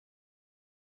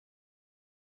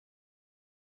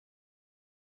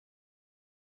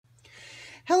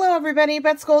Hello everybody,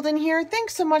 Bets Golden here.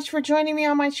 Thanks so much for joining me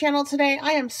on my channel today.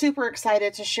 I am super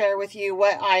excited to share with you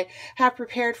what I have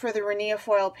prepared for the Rinea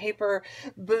foil paper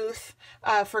booth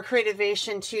for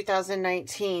Creativation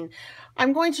 2019.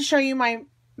 I'm going to show you my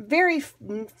very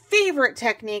favorite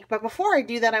technique, but before I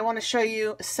do that, I want to show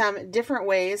you some different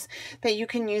ways that you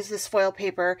can use this foil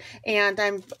paper, and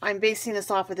I'm basing this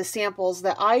off of the samples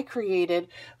that I created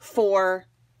for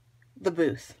the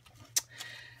booth.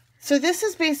 So this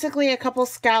is basically a couple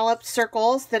scalloped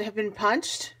circles that have been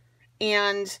punched,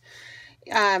 and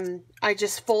I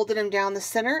just folded them down the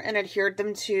center and adhered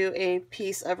them to a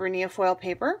piece of Rinea foil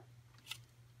paper.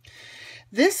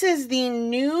 This is the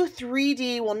new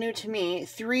 3D, well, new to me,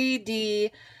 3D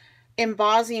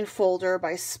embossing folder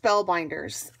by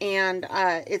Spellbinders, and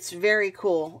it's very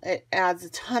cool. It adds a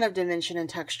ton of dimension and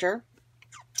texture.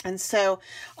 And so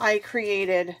I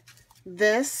created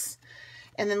this.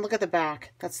 And then look at the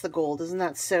back. That's the gold. Isn't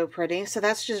that so pretty? So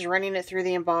that's just running it through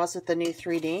the emboss with the new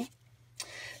 3D.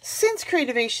 Since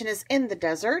Creativation is in the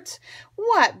desert,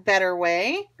 what better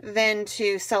way than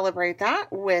to celebrate that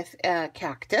with a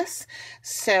cactus?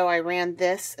 So I ran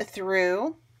this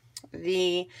through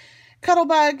the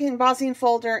Cuttlebug embossing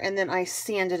folder, and then I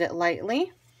sanded it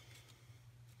lightly.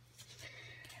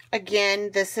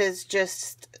 Again, this is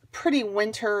just pretty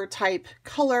winter type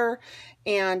color,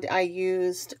 and I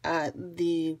used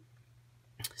the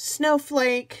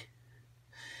snowflake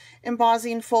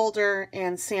embossing folder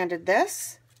and sanded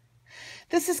this.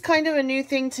 This is kind of a new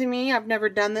thing to me. I've never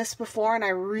done this before, and I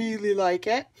really like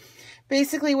it.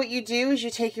 Basically, what you do is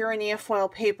you take your Rinea foil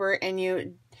paper and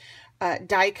you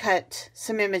die cut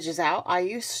some images out. I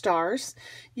use stars.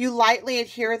 You lightly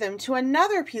adhere them to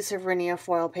another piece of Rinea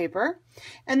foil paper,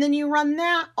 and then you run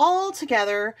that all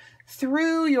together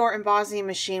through your embossing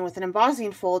machine with an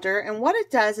embossing folder. And what it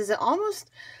does is it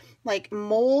almost like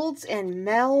molds and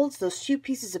melds those two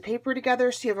pieces of paper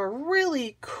together, so you have a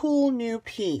really cool new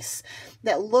piece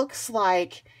that looks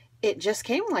like it just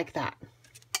came like that.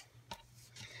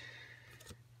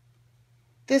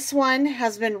 This one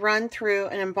has been run through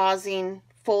an embossing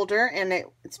folder, and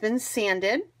it's been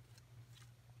sanded.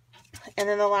 And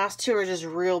then the last two are just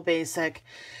real basic.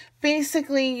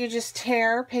 Basically, you just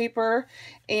tear paper,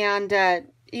 and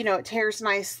you know, it tears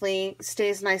nicely,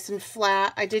 stays nice and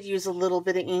flat. I did use a little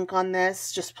bit of ink on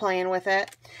this, just playing with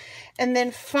it. And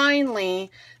then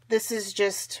finally, this is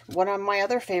just one of my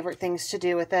other favorite things to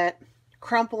do with it.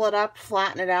 Crumple it up,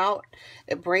 flatten it out.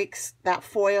 It breaks that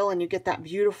foil and you get that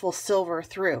beautiful silver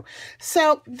through.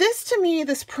 So this, to me,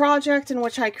 this project in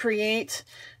which I create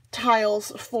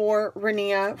tiles for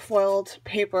Rinea foiled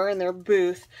paper in their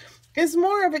booth, is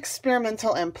more of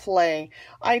experimental and play.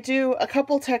 I do a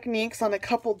couple techniques on a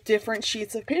couple different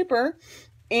sheets of paper,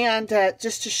 and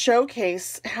just to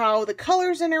showcase how the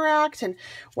colors interact and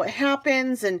what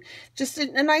happens, and just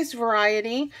a nice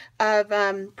variety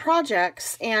of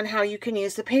projects and how you can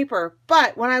use the paper.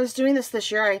 But when I was doing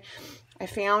this year, I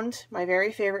found my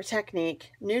very favorite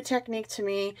technique, new technique to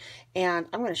me, and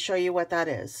I'm going to show you what that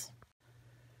is.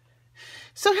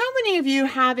 So how many of you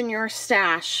have in your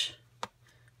stash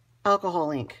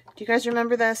alcohol ink? Do you guys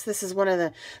remember this? This is one of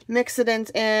the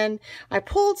mix-it-ins in. I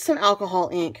pulled some alcohol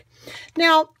ink.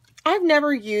 Now, I've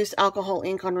never used alcohol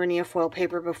ink on Rinea foil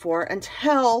paper before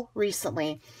until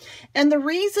recently. And the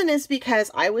reason is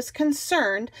because I was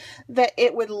concerned that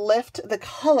it would lift the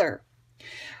color,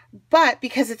 but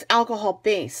because it's alcohol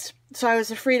based. So I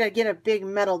was afraid I'd get a big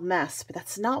metal mess, but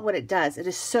that's not what it does. It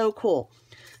is so cool.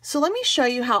 So let me show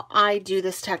you how I do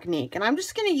this technique. And I'm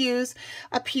just going to use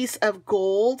a piece of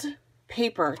gold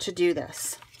paper to do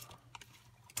this.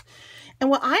 And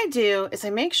what I do is I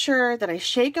make sure that I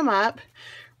shake them up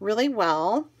really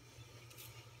well.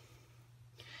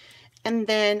 And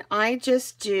then I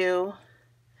just do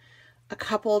a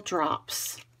couple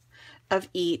drops of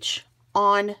each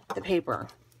on the paper.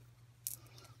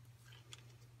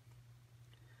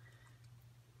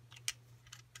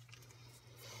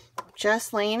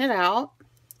 Just laying it out.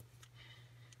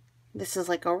 This is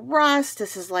like a rust.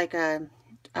 This is like a,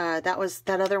 that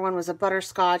other one was a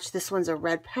butterscotch. This one's a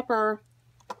red pepper.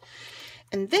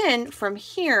 And then from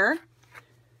here,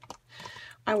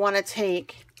 I want to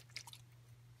take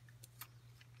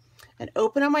and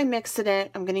open up my mix-it-in.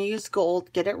 I'm going to use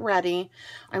gold, get it ready.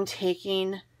 I'm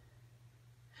taking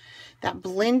that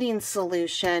blending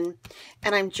solution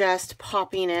and I'm just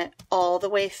popping it all the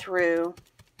way through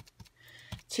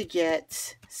to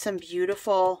get some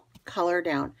beautiful color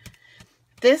down.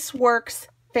 This works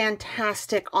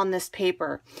fantastic on this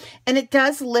paper, and it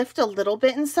does lift a little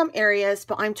bit in some areas,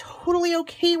 but I'm totally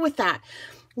okay with that.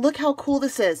 Look how cool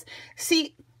this is.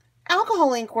 See,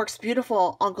 Alcohol ink works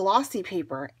beautiful on glossy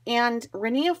paper, and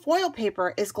Rinea foil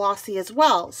paper is glossy as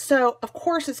well. So of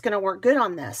course it's going to work good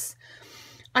on this.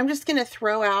 I'm just going to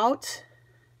throw out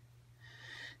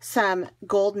some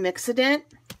gold Mixident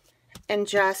and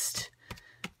just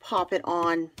pop it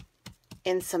on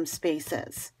in some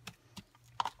spaces.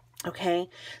 Okay,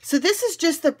 so this is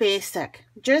just the basic.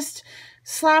 Just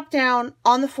slap down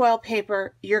on the foil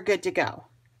paper, you're good to go.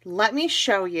 Let me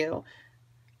show you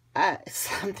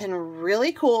something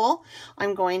really cool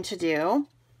I'm going to do,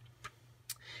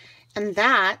 and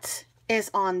that is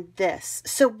on this.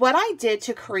 So what I did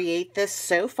to create this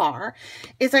so far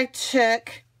is I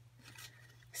took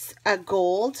a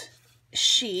gold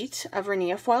sheet of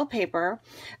Rinea foil paper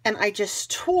and I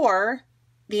just tore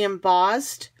the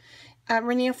embossed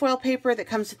Rinea foil paper that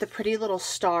comes with the pretty little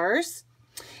stars.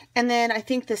 And then I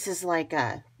think this is like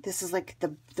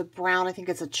the brown, I think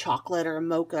it's a chocolate or a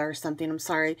mocha or something. I'm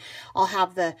sorry. I'll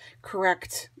have the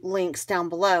correct links down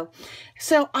below.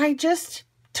 So I just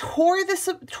tore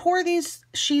these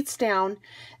sheets down,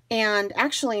 and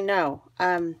actually no,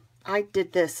 I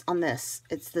did this on this.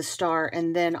 It's the star,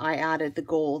 and then I added the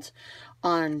gold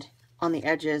on the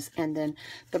edges and then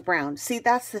the brown. See,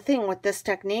 that's the thing with this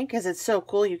technique, is it's so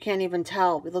cool you can't even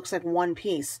tell. It looks like one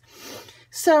piece.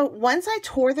 So once I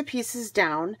tore the pieces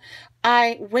down,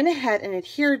 I went ahead and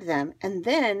adhered them, and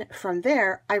then from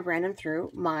there I ran them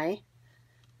through my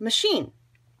machine.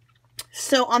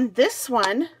 So on this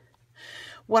one,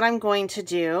 what I'm going to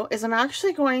do is I'm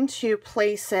actually going to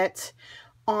place it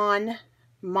on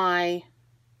my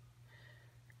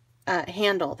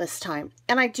handle this time.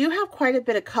 And I do have quite a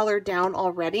bit of color down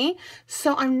already,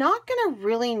 so I'm not going to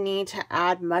really need to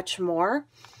add much more.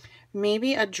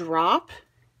 Maybe a drop.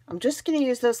 I'm just going to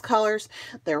use those colors.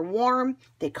 They're warm,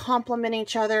 they complement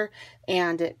each other,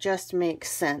 and it just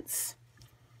makes sense.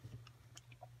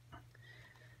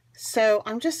 So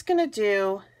I'm just going to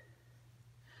do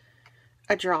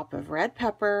a drop of red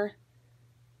pepper.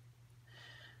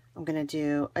 I'm going to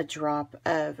do a drop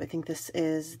of, I think this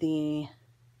is the,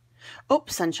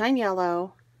 sunshine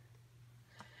yellow.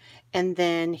 And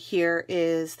then here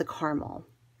is the caramel.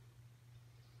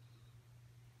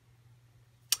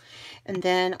 And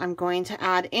then I'm going to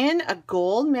add in a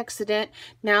gold Mixident.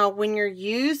 Now, when you're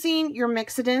using your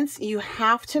Mixidents, you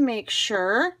have to make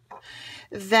sure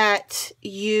that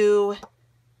you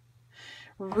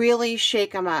really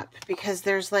shake them up, because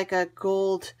there's like a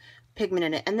gold pigment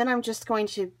in it. And then I'm just going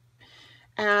to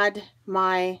add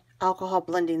my alcohol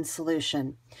blending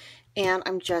solution, and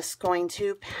I'm just going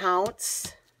to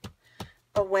pounce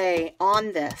away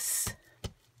on this.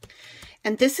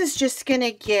 And this is just going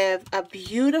to give a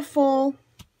beautiful,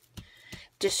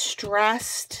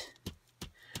 distressed,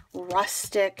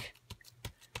 rustic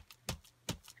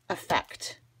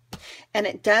effect. And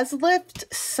it does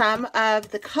lift some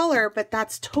of the color, but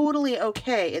that's totally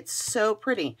okay. It's so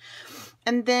pretty.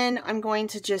 And then I'm going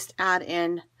to just add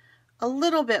in a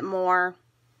little bit more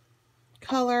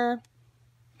color,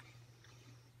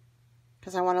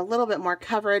 because I want a little bit more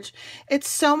coverage. It's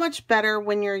so much better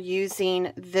when you're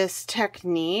using this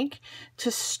technique to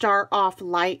start off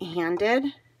light-handed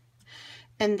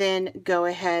and then go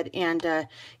ahead and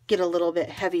get a little bit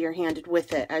heavier handed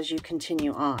with it as you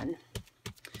continue on.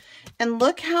 And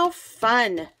look how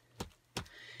fun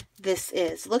this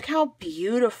is. Look how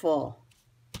beautiful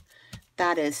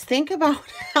that is. Think about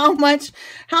how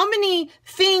many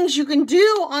things you can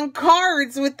do on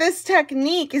cards with this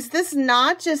technique. Is this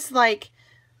not just like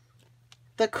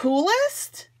the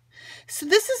coolest? So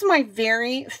this is my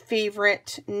very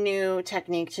favorite new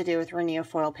technique to do with Rinea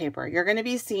foil paper. You're going to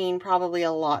be seeing probably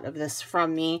a lot of this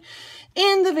from me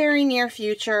in the very near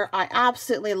future. I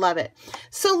absolutely love it.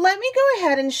 So let me go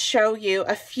ahead and show you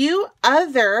a few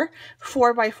other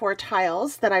 4x4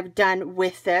 tiles that I've done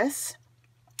with this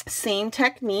same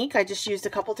technique. I just used a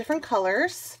couple different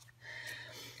colors.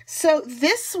 So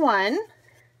this one,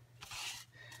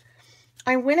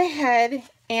 I went ahead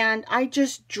and I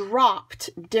just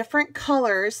dropped different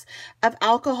colors of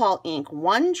alcohol ink,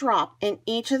 one drop in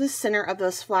each of the center of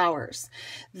those flowers.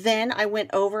 Then I went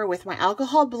over with my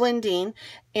alcohol blending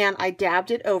and I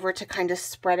dabbed it over to kind of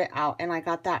spread it out, and I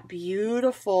got that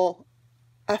beautiful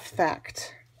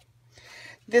effect.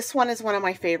 This one is one of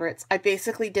my favorites. I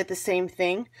basically did the same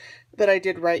thing that I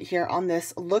did right here on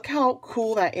this. Look how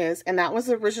cool that is. And that was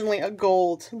originally a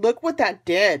gold. Look what that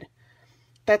did.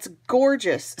 That's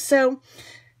gorgeous. So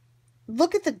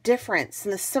look at the difference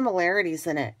and the similarities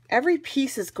in it. Every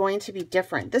piece is going to be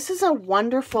different. This is a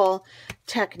wonderful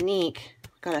technique,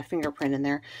 got a fingerprint in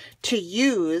there, to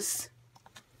use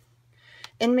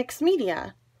in mixed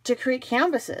media to create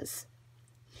canvases.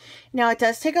 Now it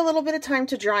does take a little bit of time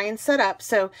to dry and set up,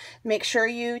 so make sure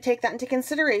you take that into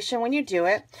consideration when you do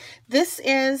it. This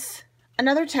is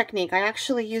another technique. I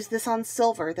actually used this on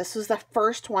silver. This was the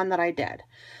first one that I did.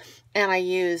 And I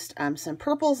used some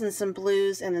purples and some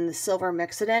blues and then the silver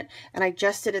mixed it. And I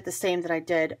just did it the same that I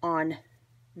did on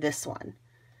this one.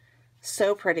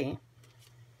 So pretty.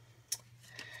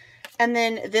 And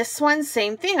then this one,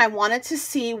 same thing. I wanted to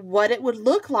see what it would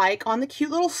look like on the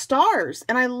cute little stars.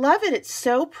 And I love it. It's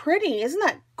so pretty. Isn't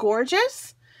that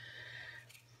gorgeous?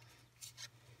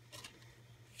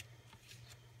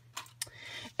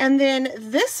 And then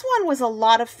this one was a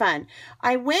lot of fun.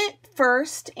 I went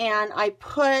first and I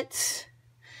put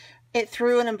it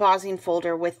through an embossing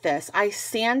folder with this. I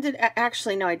sanded,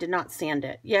 actually, no, I did not sand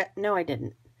it. Yeah, no, I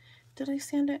didn't. Did I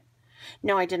sand it?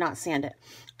 No, I did not sand it.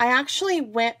 I actually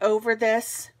went over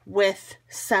this with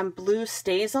some blue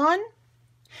StazOn.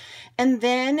 And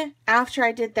then after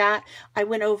I did that, I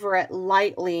went over it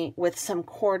lightly with some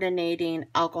coordinating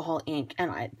alcohol ink.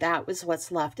 And that was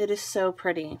what's left. It is so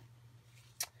pretty.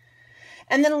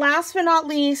 And then last but not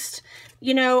least,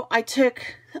 you know, I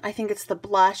think it's the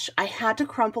blush. I had to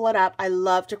crumple it up. I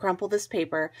love to crumple this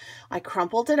paper. I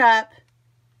crumpled it up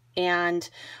and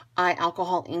I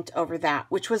alcohol inked over that,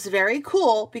 which was very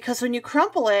cool because when you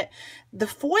crumple it, the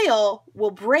foil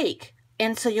will break.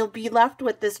 And so you'll be left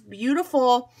with this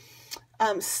beautiful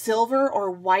silver or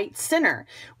white center,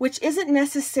 which isn't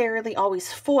necessarily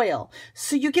always foil.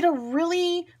 So you get a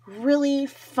really, really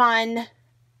fun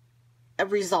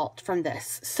result from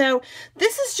this. So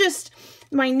this is just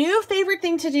my new favorite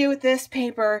thing to do with this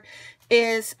paper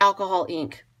is alcohol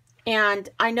ink. And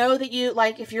I know that you,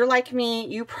 like, if you're like me,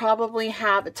 you probably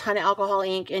have a ton of alcohol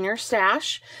ink in your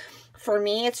stash. For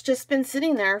me, it's just been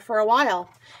sitting there for a while.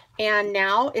 And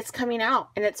now it's coming out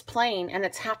and it's playing and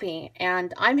it's happy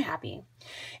and I'm happy.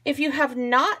 If you have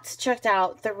not checked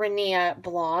out the Rinea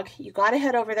blog, you got to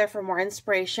head over there for more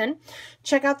inspiration.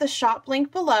 Check out the shop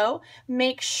link below.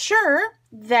 Make sure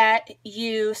that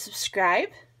you subscribe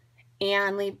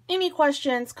and leave any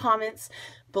questions, comments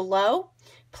below.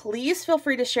 Please feel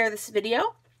free to share this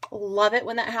video. Love it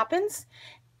when that happens.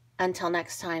 Until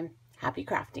next time, happy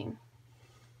crafting.